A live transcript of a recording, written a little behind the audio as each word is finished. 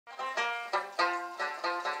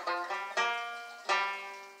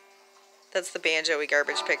That's the banjo we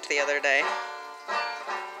garbage picked the other day.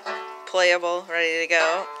 Playable, ready to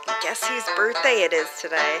go. Guess whose birthday it is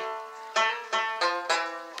today?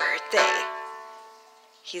 Birthday.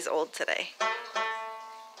 He's old today.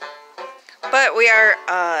 But we are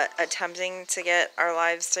attempting to get our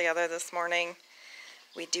lives together this morning.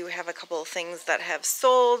 We do have a couple of things that have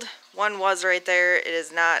sold. One was right there. It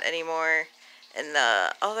is not anymore. And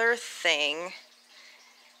the other thing,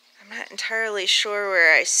 I'm not entirely sure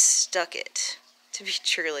where I stuck it, to be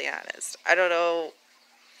truly honest. I don't know.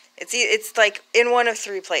 It's like in one of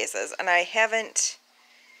 3 places, and I haven't,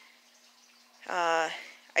 I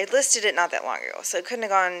listed it not that long ago, so it couldn't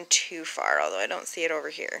have gone too far, although I don't see it over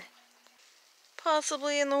here.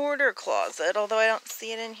 Possibly in the order closet, although I don't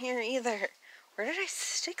see it in here either. Where did I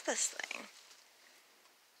stick this thing?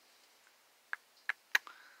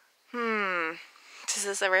 Does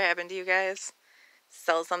this ever happen to you guys?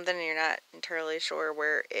 Sell something and you're not entirely sure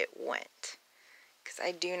where it went? Because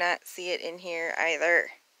I do not see it in here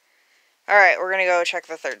either. Alright, we're going to go check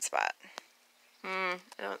the 3rd spot. I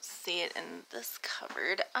don't see it in this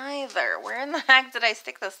cupboard either. Where in the heck did I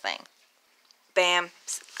stick this thing? Bam.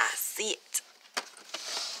 I see it.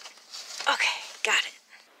 Okay, got it.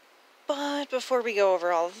 But before we go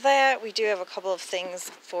over all of that, we do have a couple of things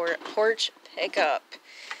for porch pickup.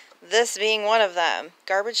 This being one of them.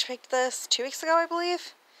 Garbage picked this 2 weeks ago, I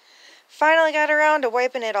believe. Finally got around to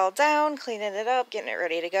wiping it all down, cleaning it up, getting it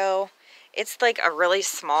ready to go. It's like a really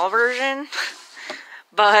small version,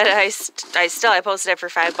 but I posted it for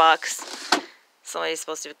 $5. Somebody's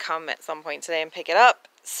supposed to come at some point today and pick it up.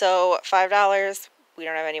 So $5. We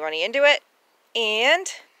don't have any money into it. And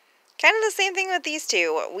kind of the same thing with these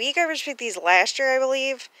two. We garbage picked these last year, I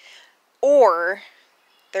believe. Or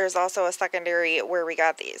there's also a secondary where we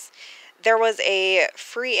got these. There was a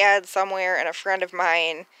free ad somewhere, and a friend of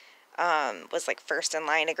mine was like first in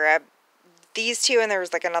line to grab these two, and there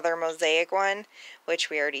was like another mosaic one, which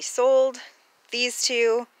we already sold. These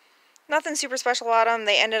two, nothing super special about them.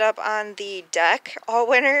 They ended up on the deck all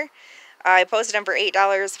winter. I posted them for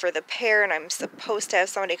 $8 for the pair, and I'm supposed to have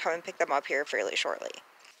somebody come and pick them up here fairly shortly.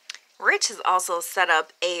 Rich has also set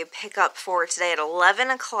up a pickup for today at 11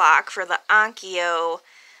 o'clock for the Onkyo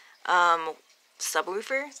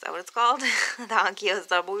subwoofer. Is that what it's called? The Onkyo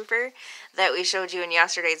subwoofer that we showed you in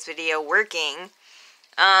yesterday's video working.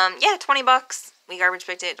 Yeah, $20. We garbage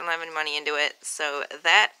picked it, don't have any money into it. So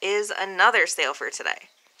that is another sale for today.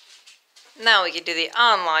 Now we can do the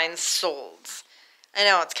online solds. I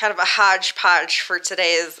know it's kind of a hodgepodge for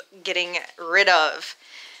today's getting rid of.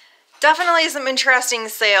 Definitely some interesting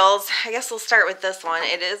sales. I guess we'll start with this one.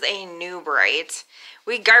 It is a New Bright.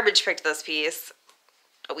 We garbage picked this piece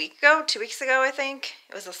a week ago, 2 weeks ago, I think.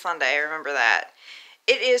 It was a Sunday, I remember that.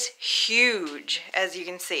 It is huge, as you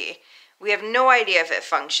can see. We have no idea if it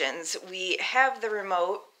functions. We have the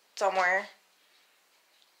remote somewhere.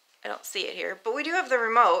 I don't see it here, but we do have the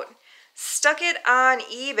remote. Stuck it on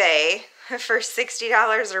eBay for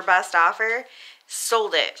 $60 or best offer.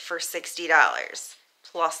 Sold it for $60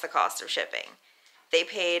 plus the cost of shipping. They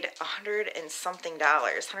paid $100 and something,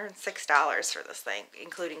 $106 for this thing,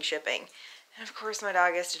 including shipping. And of course my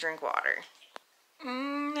dog has to drink water.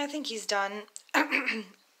 I think he's done.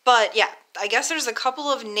 But yeah, I guess there's a couple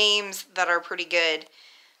of names that are pretty good.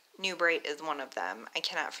 New Bright is one of them. I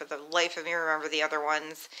cannot for the life of me remember the other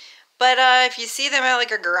ones. But if you see them at like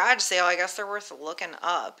a garage sale, I guess they're worth looking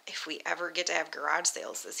up if we ever get to have garage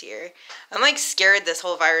sales this year. I'm like scared this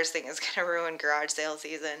whole virus thing is going to ruin garage sale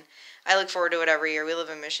season. I look forward to it every year. We live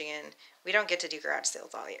in Michigan. We don't get to do garage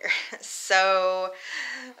sales all year. So,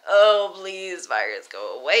 oh please, virus,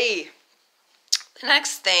 go away. The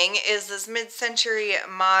next thing is this mid-century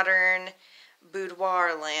modern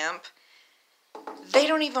boudoir lamp. They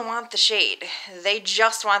don't even want the shade. They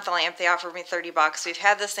just want the lamp. They offered me $30. We've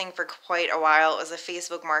had this thing for quite a while. It was a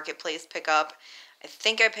Facebook Marketplace pickup. I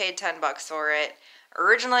think I paid $10 for it.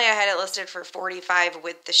 Originally, I had it listed for $45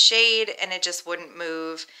 with the shade, and it just wouldn't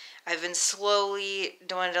move. I've been slowly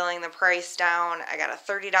dwindling the price down. I got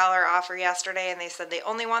a $30 offer yesterday, and they said they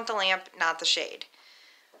only want the lamp, not the shade.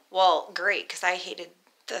 Well, great, because I hated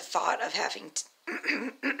the thought of having to,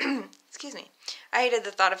 excuse me, I hated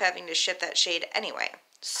the thought of having to ship that shade anyway.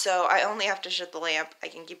 So I only have to ship the lamp. I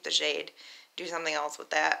can keep the shade, do something else with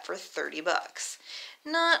that for $30.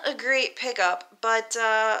 Not a great pickup, but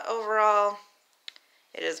overall,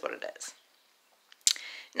 it is what it is.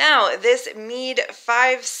 Now, this Mead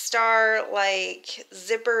 5-star, like,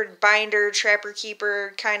 zippered binder, trapper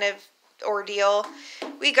keeper kind of ordeal.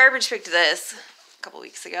 We garbage picked this a couple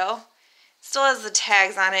weeks ago. Still has the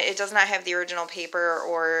tags on it. It does not have the original paper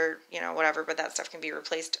or, you know, whatever, but that stuff can be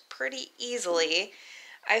replaced pretty easily.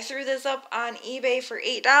 I threw this up on eBay for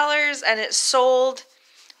 $8 and it sold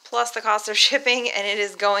plus the cost of shipping, and it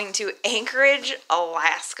is going to Anchorage,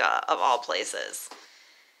 Alaska, of all places.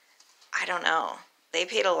 I don't know. They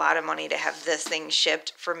paid a lot of money to have this thing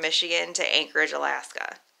shipped from Michigan to Anchorage,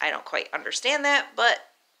 Alaska. I don't quite understand that, but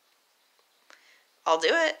I'll do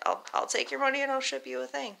it. I'll take your money and I'll ship you a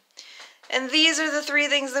thing. And these are the 3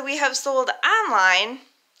 things that we have sold online.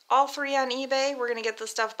 All 3 on eBay. We're going to get the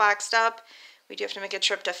stuff boxed up. We do have to make a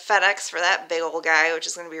trip to FedEx for that big old guy, which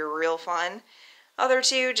is going to be real fun. Other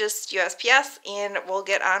 2, just USPS, and we'll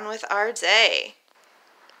get on with our day.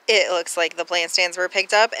 It looks like the plant stands were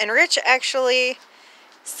picked up, and Rich actually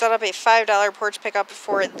set up a $5 porch pickup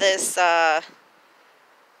for this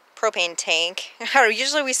propane tank.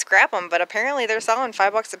 Usually we scrap them, but apparently they're selling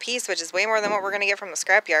 $5 a piece, which is way more than what we're going to get from the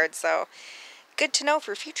scrapyard, so good to know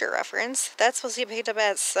for future reference. That's supposed to be picked up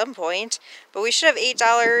at some point, but we should have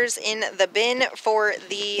 $8 in the bin for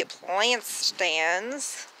the plant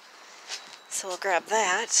stands, so we'll grab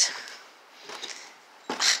that.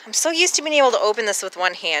 I'm so used to being able to open this with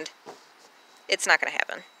one hand. It's not going to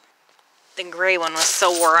happen. The gray one was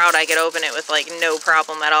so wore out I could open it with like no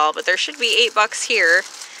problem at all, but there should be $8 here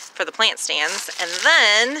for the plant stands. And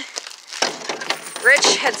then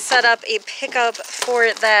Rich had set up a pickup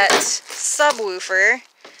for that subwoofer,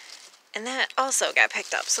 and that also got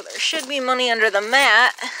picked up. So there should be money under the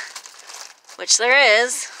mat, which there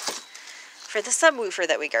is, for the subwoofer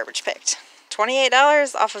that we garbage picked.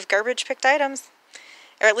 $28 off of garbage picked items,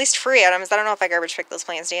 or at least free items. I don't know if I garbage picked those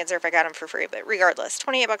plant stands or if I got them for free, but regardless,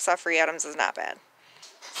 $28 off free items is not bad.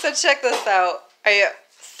 So check this out. I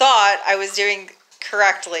thought I was doing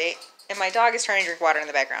correctly, and my dog is trying to drink water in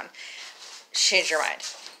the background. Change your mind.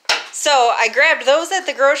 So I grabbed those at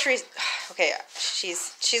the grocery. Okay,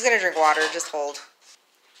 she's gonna drink water. Just hold.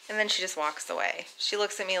 And then she just walks away. She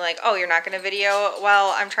looks at me like, "Oh, you're not gonna video while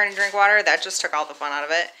I'm trying to drink water?" That just took all the fun out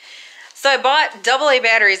of it. So I bought AA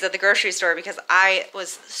batteries at the grocery store because I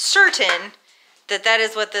was certain that that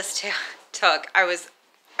is what this took. I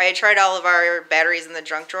had tried all of our batteries in the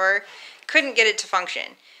junk drawer, couldn't get it to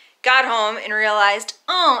function. Got home and realized,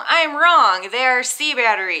 oh, I'm wrong. They are C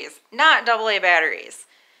batteries, not AA batteries.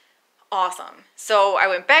 Awesome. So I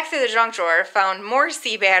went back through the junk drawer, found more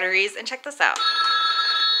C batteries, and check this out.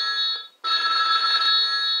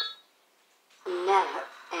 Never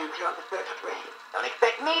answer on the first ring. Don't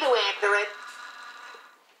expect me to answer it.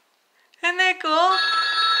 Isn't that cool?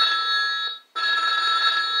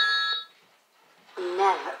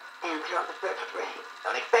 Never answer on the first ring.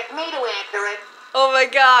 Don't expect me to answer it. Oh my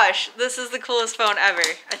gosh, this is the coolest phone ever.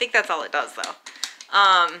 I think that's all it does though.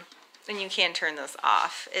 And you can turn this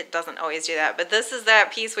off. It doesn't always do that. But this is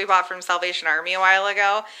that piece we bought from Salvation Army a while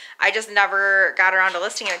ago. I just never got around to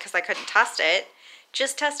listing it because I couldn't test it.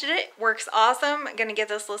 Just tested it. Works awesome. I'm going to get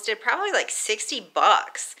this listed probably like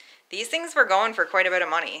 $60. These things were going for quite a bit of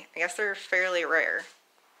money. I guess they're fairly rare.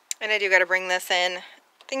 And I do got to bring this in.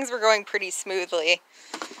 Things were going pretty smoothly.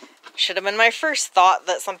 Should have been my first thought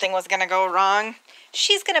that something was going to go wrong.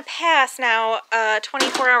 She's going to pass now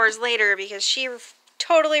 24 hours later because she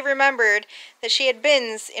totally remembered that she had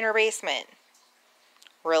bins in her basement.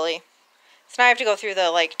 Really? So now I have to go through the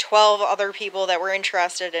like 12 other people that were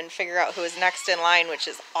interested and figure out who is next in line, which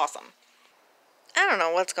is awesome. I don't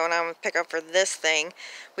know what's going on with pickup for this thing.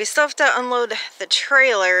 We still have to unload the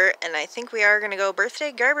trailer, and I think we are going to go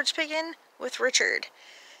birthday garbage picking with Richard.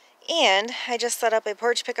 And I just set up a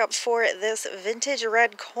porch pickup for this vintage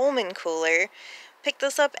red Coleman cooler. Picked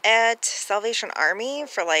this up at Salvation Army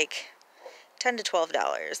for like $10 to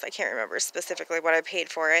 $12. I can't remember specifically what I paid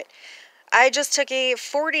for it. I just took a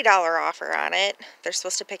 $40 offer on it. They're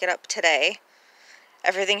supposed to pick it up today.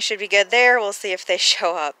 Everything should be good there. We'll see if they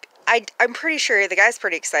show up. I'm pretty sure the guy's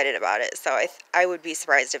pretty excited about it, so I would be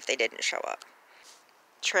surprised if they didn't show up.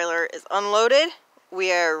 Trailer is unloaded.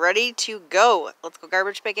 We are ready to go. Let's go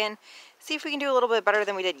garbage picking. See if we can do a little bit better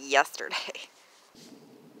than we did yesterday.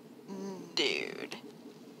 Dude.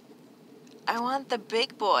 I want the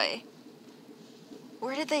big boy.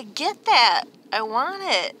 Where did they get that? I want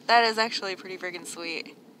it. That is actually pretty friggin'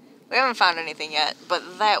 sweet. We haven't found anything yet,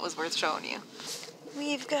 but that was worth showing you.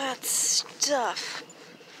 We've got stuff.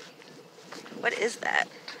 What is that?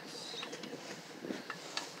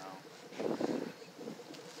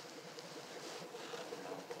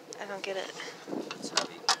 I don't get it.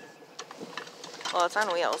 Well, it's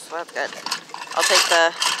on wheels, so that's good. I'll take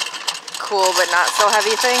the cool but not so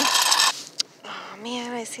heavy thing. Oh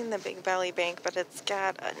man, I seen the Big Belly Bank, but it's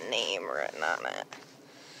got a name written on it.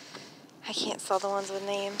 I can't sell the ones with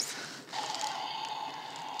names.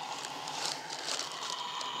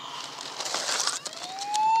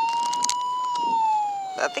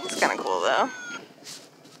 That thing's kind of cool though.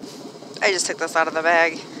 I just took this out of the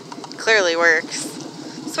bag. Clearly works.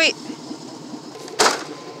 Sweet.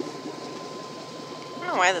 I don't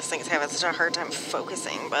know why this thing's having such a hard time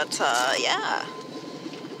focusing, but yeah.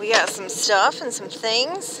 We got some stuff and some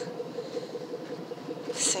things.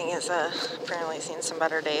 This thing has apparently seen some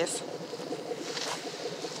better days.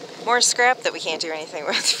 More scrap that we can't do anything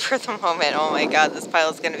with for the moment. Oh my god, this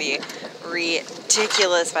pile is going to be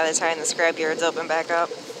ridiculous by the time the scrap yard's open back up.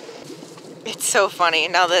 It's so funny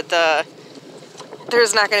now that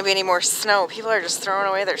there's not going to be any more snow. People are just throwing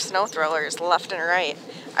away their snow throwers left and right.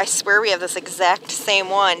 I swear we have this exact same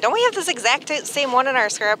one. Don't we have this exact same one in our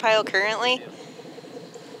scrap pile currently?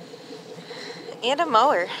 And a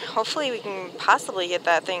mower. Hopefully we can possibly get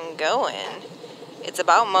that thing going. It's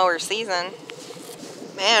about mower season.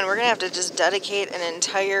 Man, we're going to have to just dedicate an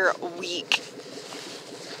entire week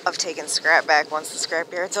of taking scrap back once the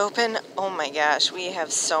scrap yard's open. Oh my gosh, we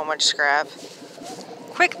have so much scrap.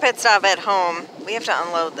 Quick pit stop at home. We have to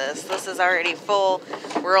unload this. This is already full.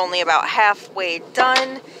 We're only about halfway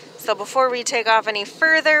done. So before we take off any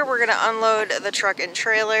further, we're going to unload the truck and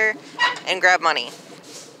trailer and grab money.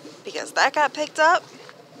 Because that got picked up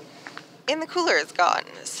and the cooler is gone.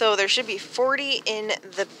 So there should be 40 in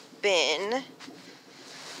the bin.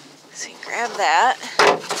 So you grab that.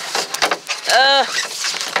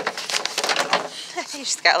 You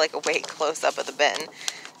just got like a way close up of the bin.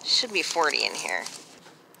 Should be 40 in here.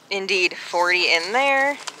 Indeed, 40 in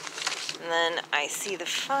there. And then I see the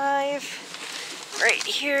 5 right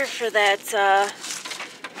here for that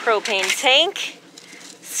propane tank.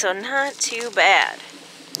 So not too bad.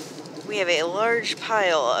 We have a large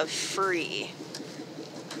pile of free.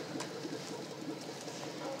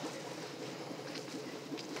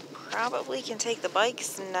 Probably can take the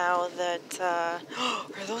bikes now that,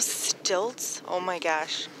 are those stilts? Oh my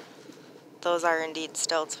gosh. Those are indeed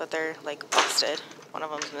stilts, but they're like busted. One of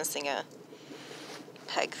them's missing a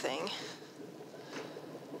peg thing.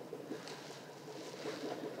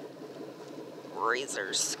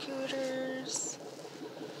 Razor scooters.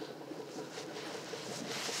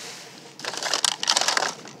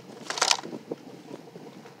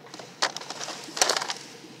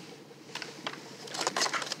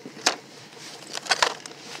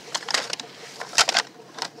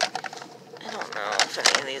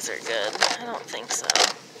 These are good. I don't think so.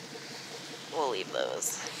 We'll leave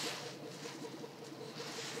those.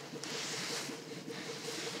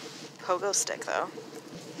 Pogo stick though.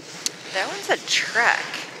 That one's a Trek.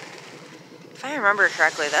 If I remember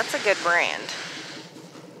correctly, that's a good brand.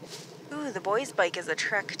 Ooh, the boys' bike is a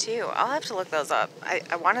Trek too. I'll have to look those up.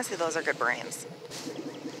 I want to say those are good brands.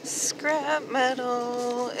 Scrap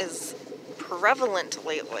metal is prevalent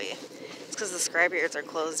lately. Because the scrap yards are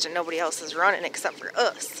closed and nobody else is running except for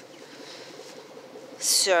us.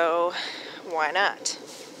 So, why not?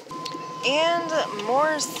 And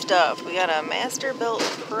more stuff. We got a Masterbuilt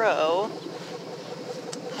Pro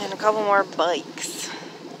and a couple more bikes.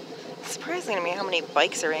 It's surprising to me how many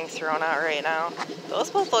bikes are being thrown out right now. Those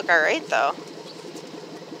both look alright though.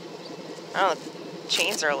 I don't know, the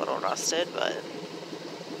chains are a little rusted, but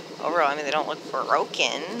overall, I mean, they don't look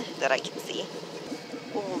broken that I can see.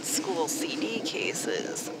 Old school CD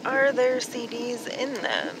cases. Are there CDs in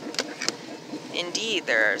them? Indeed,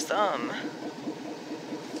 there are some.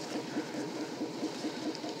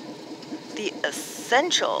 The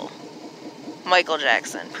Essential Michael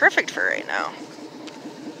Jackson. Perfect for right now.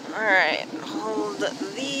 Alright, hold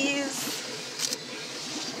these.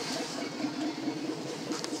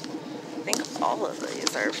 I think all of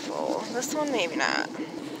these are full. This one, maybe not.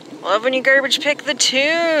 Love when you garbage pick the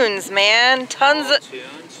tunes, man. Tons of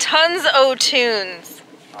tunes.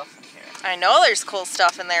 I know there's cool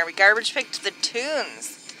stuff in there. We garbage picked the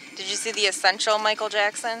tunes. Did you see the Essential Michael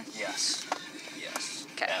Jackson? Yes. Yes.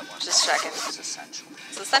 Okay, just checking. It's essential.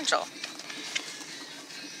 It's essential.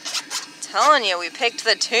 Telling you, we picked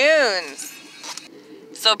the tunes.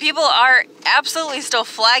 So people are absolutely still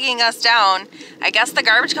flagging us down. I guess the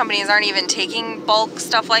garbage companies aren't even taking bulk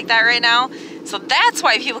stuff like that right now. So that's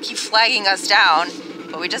why people keep flagging us down.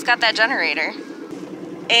 But we just got that generator.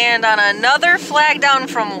 And on another flag down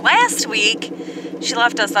from last week, she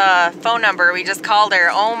left us a phone number. We just called her.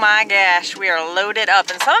 Oh my gosh, we are loaded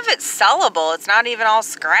up. And some of it's sellable. It's not even all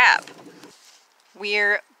scrap.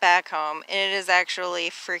 We're back home. And it is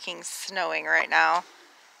actually freaking snowing right now.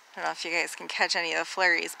 I don't know if you guys can catch any of the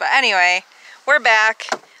flurries. But anyway, we're back.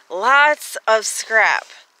 Lots of scrap.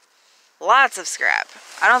 Lots of scrap.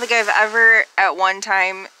 I don't think I've ever at one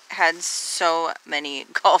time had so many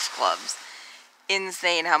golf clubs.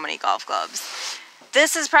 Insane how many golf clubs.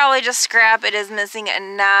 This is probably just scrap. It is missing a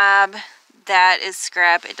knob. That is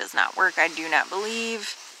scrap. It does not work, I do not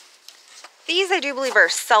believe. These I do believe are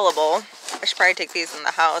sellable. I should probably take these in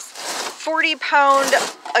the house. 40-pound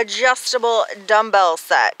adjustable dumbbell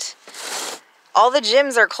set. All the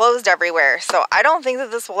gyms are closed everywhere, so I don't think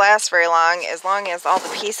that this will last very long as all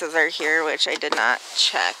the pieces are here, which I did not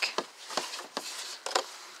check.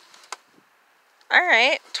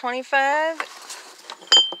 Alright, 25.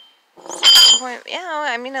 Yeah,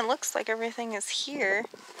 I mean, it looks like everything is here.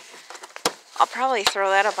 I'll probably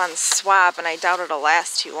throw that up on swap, and I doubt it'll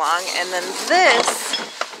last too long. And then this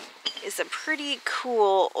is a pretty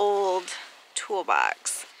cool old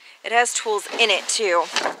toolbox. It has tools in it too.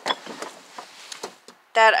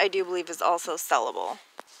 That I do believe is also sellable.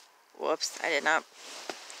 Whoops, I did not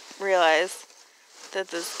realize that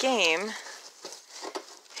this game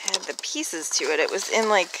had the pieces to it. It was in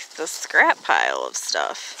like the scrap pile of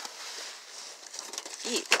stuff.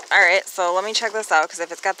 Eek. Alright, so let me check this out, because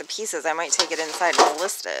if it's got the pieces, I might take it inside and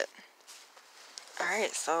list it.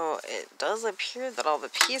 Alright, so it does appear that all the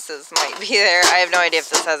pieces might be there. I have no idea if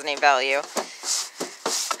this has any value.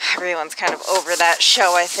 Everyone's kind of over that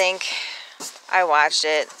show, I think. I watched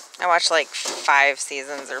it. I watched like 5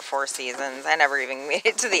 seasons or 4 seasons. I never even made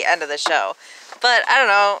it to the end of the show. But I don't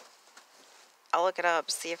know. I'll look it up,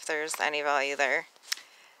 see if there's any value there.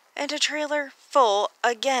 And a trailer full,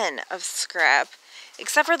 again, of scrap.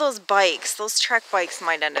 Except for those bikes. Those Trek bikes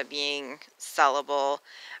might end up being sellable.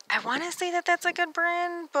 I want to say that that's a good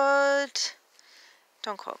brand, but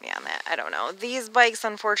don't quote me on that. I don't know. These bikes,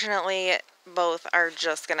 unfortunately, both are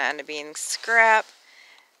just going to end up being scrap.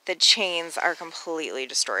 The chains are completely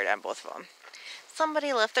destroyed on both of them.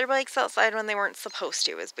 Somebody left their bikes outside when they weren't supposed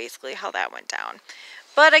to, is basically how that went down.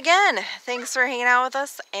 But again, thanks for hanging out with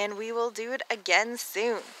us, and we will do it again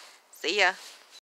soon. See ya.